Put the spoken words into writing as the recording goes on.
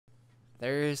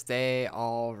Thursday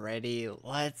already.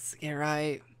 Let's get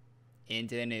right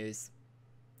into the news.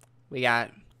 We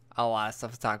got a lot of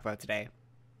stuff to talk about today.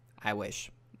 I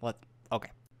wish. Okay.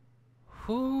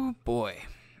 Whoo boy.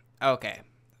 Okay.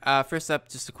 First up,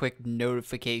 just a quick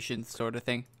notification sort of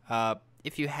thing.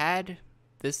 If you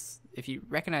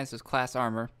recognize this class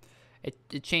armor,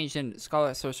 it changed in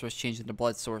Scarlet Sorceress changed into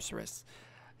Blood Sorceress.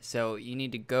 So you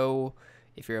need to go,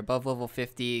 if you're above level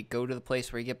 50, go to the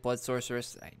place where you get Blood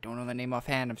Sorceress. I don't know the name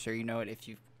offhand. I'm sure you know it if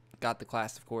you've got the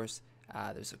class, of course.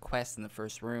 There's a quest in the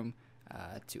first room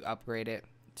to upgrade it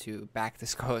to back to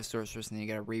Scarlet Sorceress, and then you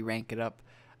gotta re-rank it up.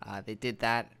 They did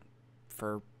that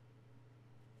for,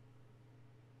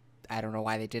 I don't know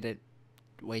why they did it.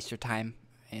 Waste your time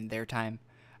and their time.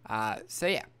 So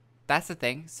yeah, that's the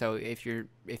thing. So if you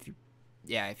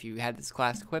had this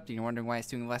class equipped and you're wondering why it's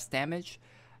doing less damage,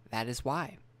 that is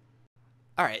why.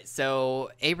 Alright, so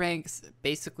Aranx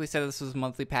basically said this was a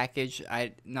monthly package.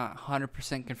 I'm not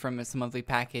 100% confirmed it's a monthly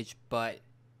package, but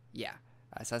yeah.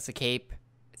 So that's a cape.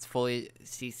 It's fully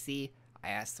CC. I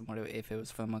asked him if it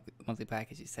was for the monthly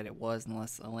package. He said it was,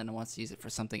 unless Elena wants to use it for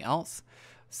something else.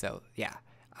 So yeah.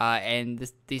 And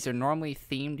these are normally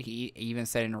themed. He even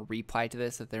said in a reply to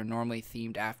this that they're normally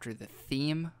themed after the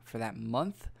theme for that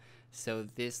month. So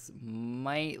this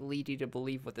might lead you to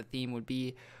believe what the theme would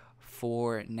be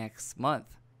for next month.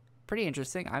 Pretty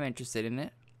interesting. I'm interested in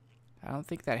it. I don't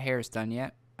think that hair is done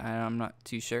yet. I'm not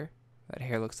too sure. That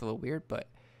hair looks a little weird, but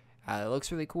it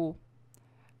looks really cool.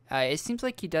 It seems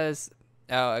like he does...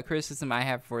 a criticism I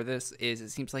have for this is it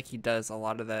seems like he does a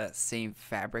lot of the same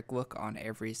fabric look on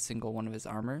every single one of his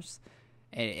armors.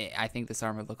 And I think this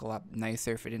armor would look a lot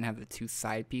nicer if it didn't have the two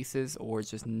side pieces or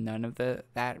just none of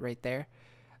that right there.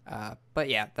 But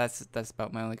yeah, that's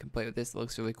about my only complaint with this. It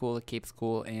looks really cool. The cape's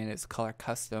cool, and it's color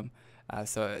custom.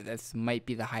 So this might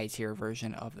be the high tier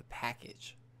version of the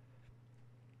package.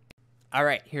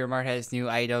 Alright, Heromart has new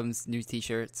items, new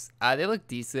t-shirts. They look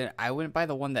decent. I wouldn't buy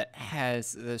the one that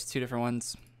has, there's two different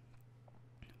ones.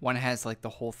 One has like the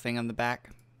whole thing on the back.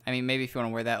 I mean, maybe if you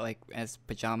want to wear that like as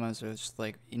pajamas or just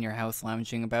like in your house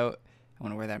lounging about. I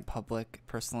want to wear that in public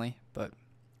personally, but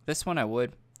this one I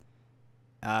would.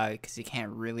 Because you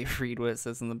can't really read what it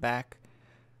says on the back.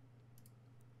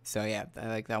 So yeah, I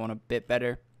like that one a bit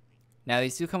better. Now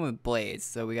these do come with blades.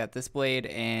 So we got this blade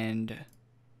and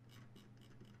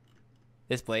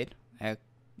this blade.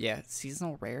 Yeah,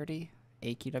 seasonal rarity,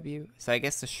 AQW. So I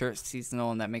guess the shirt's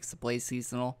seasonal and that makes the blade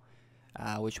seasonal,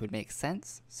 which would make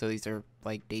sense. So these are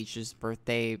like Deja's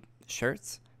birthday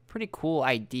shirts. Pretty cool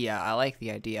idea. I like the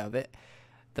idea of it.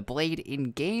 The blade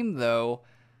in game though,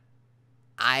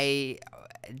 I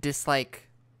dislike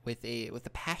with a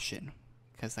passion,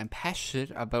 because I'm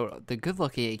passionate about the good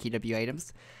looking AQW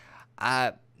items.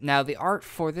 Now the art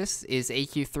for this is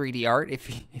AQ3D art, if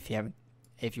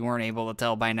you weren't able to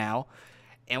tell by now.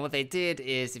 And what they did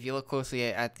is, if you look closely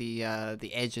at the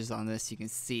edges on this, you can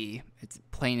see it's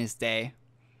plain as day.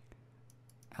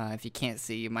 If you can't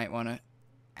see, you might want to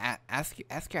ask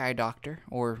your eye doctor,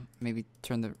 or maybe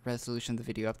turn the resolution of the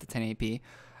video up to 1080p.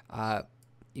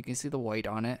 You can see the white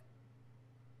on it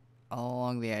all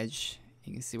along the edge.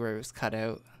 You can see where it was cut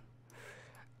out.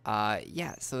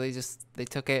 Yeah, so they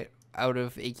took it out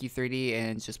of AQ3D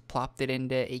and just plopped it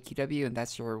into AQW, and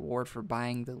that's your reward for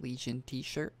buying the Legion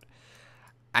t-shirt.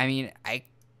 I mean, I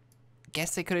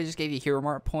guess they could have just gave you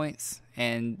Heromart points,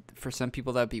 and for some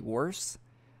people that would be worse.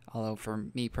 Although for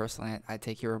me personally, I'd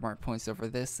take Heromart points over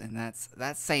this, and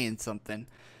that's saying something.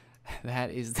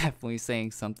 That is definitely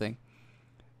saying something.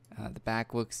 The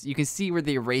back looks, you can see where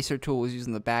the eraser tool was used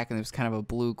in the back, and there's kind of a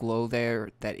blue glow there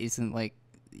that isn't like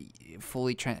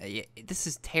fully this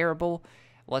is terrible.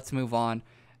 Let's move on.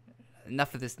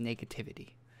 Enough of this negativity.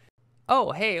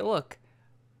 Oh, hey, look.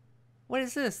 What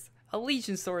is this? A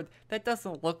Legion sword that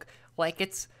doesn't look like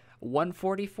it's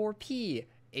 144p.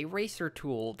 Eraser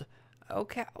tooled.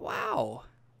 Okay, wow.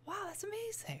 Wow, that's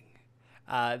amazing.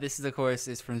 This is, of course,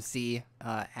 is from Z,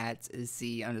 at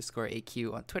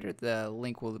Z_AQ on Twitter. The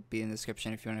link will be in the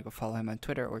description if you want to go follow him on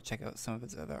Twitter or check out some of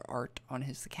his other art on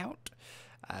his account.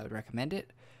 I would recommend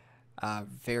it.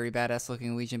 Very badass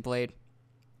looking Legion blade.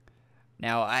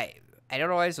 Now, I don't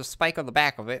know why there's a spike on the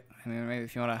back of it. I mean, maybe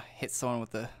if you want to hit someone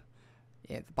with the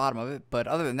bottom of it. But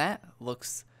other than that,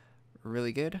 looks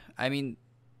really good. I mean,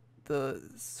 the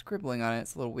scribbling on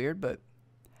it's a little weird, but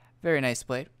very nice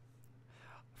blade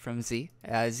from Z.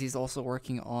 Z's also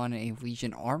working on a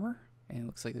Legion armor, and it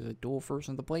looks like there's a dual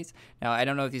version of the blades. Now, I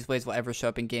don't know if these blades will ever show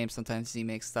up in game. Sometimes Z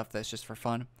makes stuff that's just for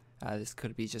fun. This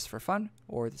could be just for fun,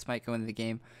 or this might go into the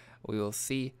game. We will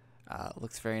see.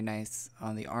 Looks very nice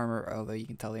on the armor, although you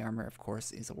can tell the armor, of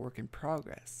course, is a work in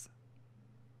progress.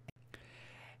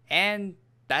 And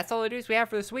that's all the news we have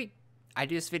for this week. I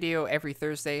do this video every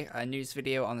Thursday, a news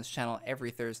video on this channel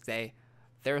every Thursday.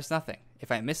 There's nothing.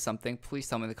 If I missed something, please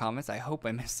tell me in the comments. I hope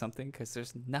I missed something because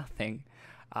there's nothing.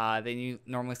 They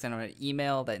normally send out an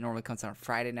email that normally comes out on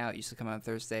Friday now. It used to come out on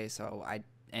Thursday,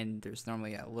 and there's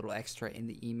normally a little extra in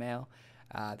the email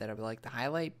that I would like to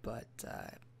highlight, but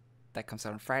that comes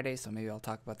out on Friday, so maybe I'll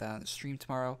talk about that on the stream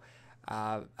tomorrow.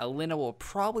 Alina will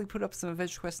probably put up some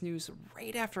AdventureQuest news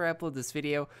right after I upload this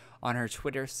video on her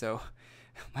Twitter, so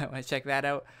might want to check that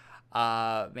out.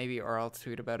 Or I'll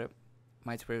tweet about it.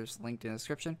 My Twitter's linked in the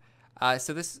description.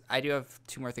 So I do have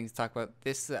 2 more things to talk about.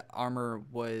 This armor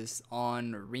was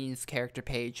on Reen's character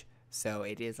page, so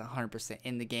it is 100%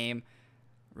 in the game.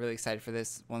 Really excited for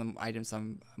this. One of the items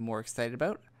I'm more excited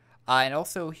about. And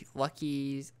also,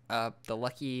 the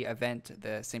Lucky event,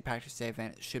 the St. Patrick's Day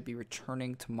event, should be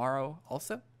returning tomorrow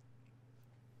also.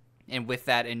 And with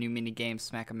that, a new mini game,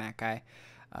 Smack a Mac Guy.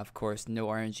 Of course, no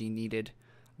RNG needed.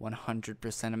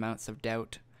 100% amounts of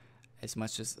doubt. As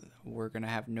much as we're going to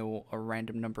have no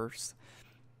random numbers.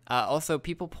 Also,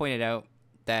 people pointed out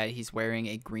that he's wearing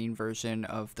a green version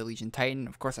of the Legion Titan.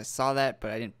 Of course, I saw that, but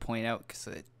I didn't point out because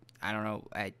I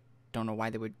don't know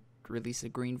why they would release a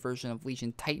green version of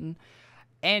Legion Titan.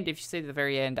 And if you stay to the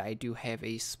very end, I do have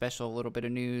a special little bit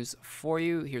of news for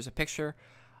you. Here's a picture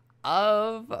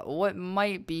of what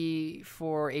might be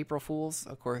for April Fools.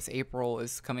 Of course, April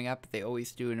is coming up. They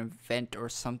always do an event or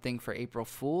something for April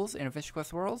Fools in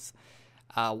AdventureQuest Worlds.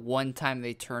 One time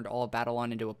they turned all of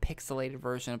Battlon into a pixelated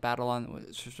version of Battlon,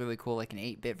 which was really cool, like an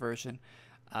 8-bit version.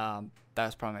 That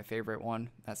was probably my favorite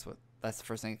one. That's the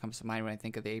first thing that comes to mind when I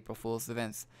think of the April Fools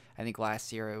events. I think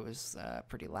last year it was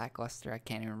pretty lackluster. I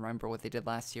can't even remember what they did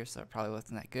last year, so it probably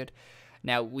wasn't that good.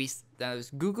 Now,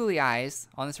 there's googly eyes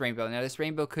on this rainbow. Now, this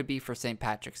rainbow could be for St.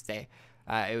 Patrick's Day.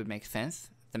 It would make sense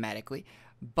thematically.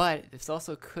 But this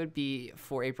also could be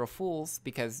for April Fools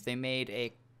because they made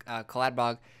a collab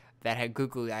bog that had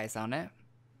googly eyes on it.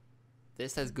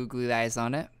 This has googly eyes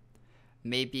on it.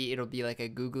 Maybe it'll be like a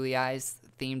googly eyes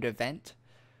themed event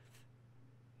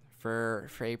for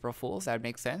April Fools. That would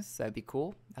make sense. That'd be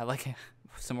cool. I like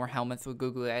some more helmets with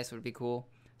googly eyes would be cool.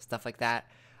 Stuff like that.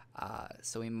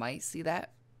 So we might see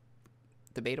that.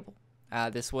 Debatable.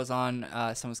 This was on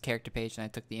someone's character page, and I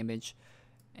took the image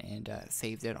and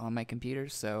saved it on my computer.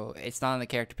 So it's not on the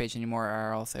character page anymore,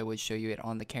 or else I would show you it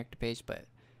on the character page. But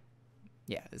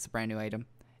yeah, it's a brand new item,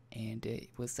 and it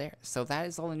was there. So that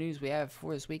is all the news we have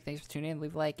for this week. Thanks for tuning in.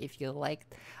 Leave a like if you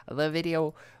liked the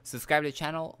video. Subscribe to the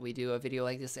channel. We do a video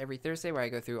like this every Thursday where I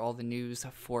go through all the news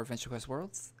for AdventureQuest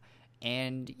Worlds.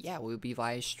 And yeah, we'll be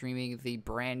live streaming the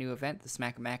brand new event, the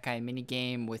Smack a Mac Guy mini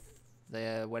game with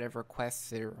the whatever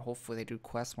quests. Hopefully they do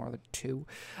quests more than 2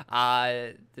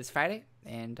 this Friday.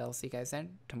 And I'll see you guys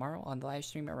then tomorrow on the live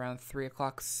stream around 3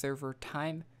 o'clock server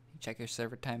time. Check your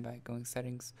server time by going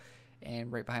settings,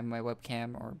 and right behind my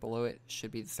webcam or below it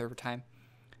should be the server time.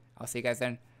 I'll see you guys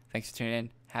then. Thanks for tuning in.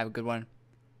 Have a good one.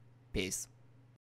 Peace.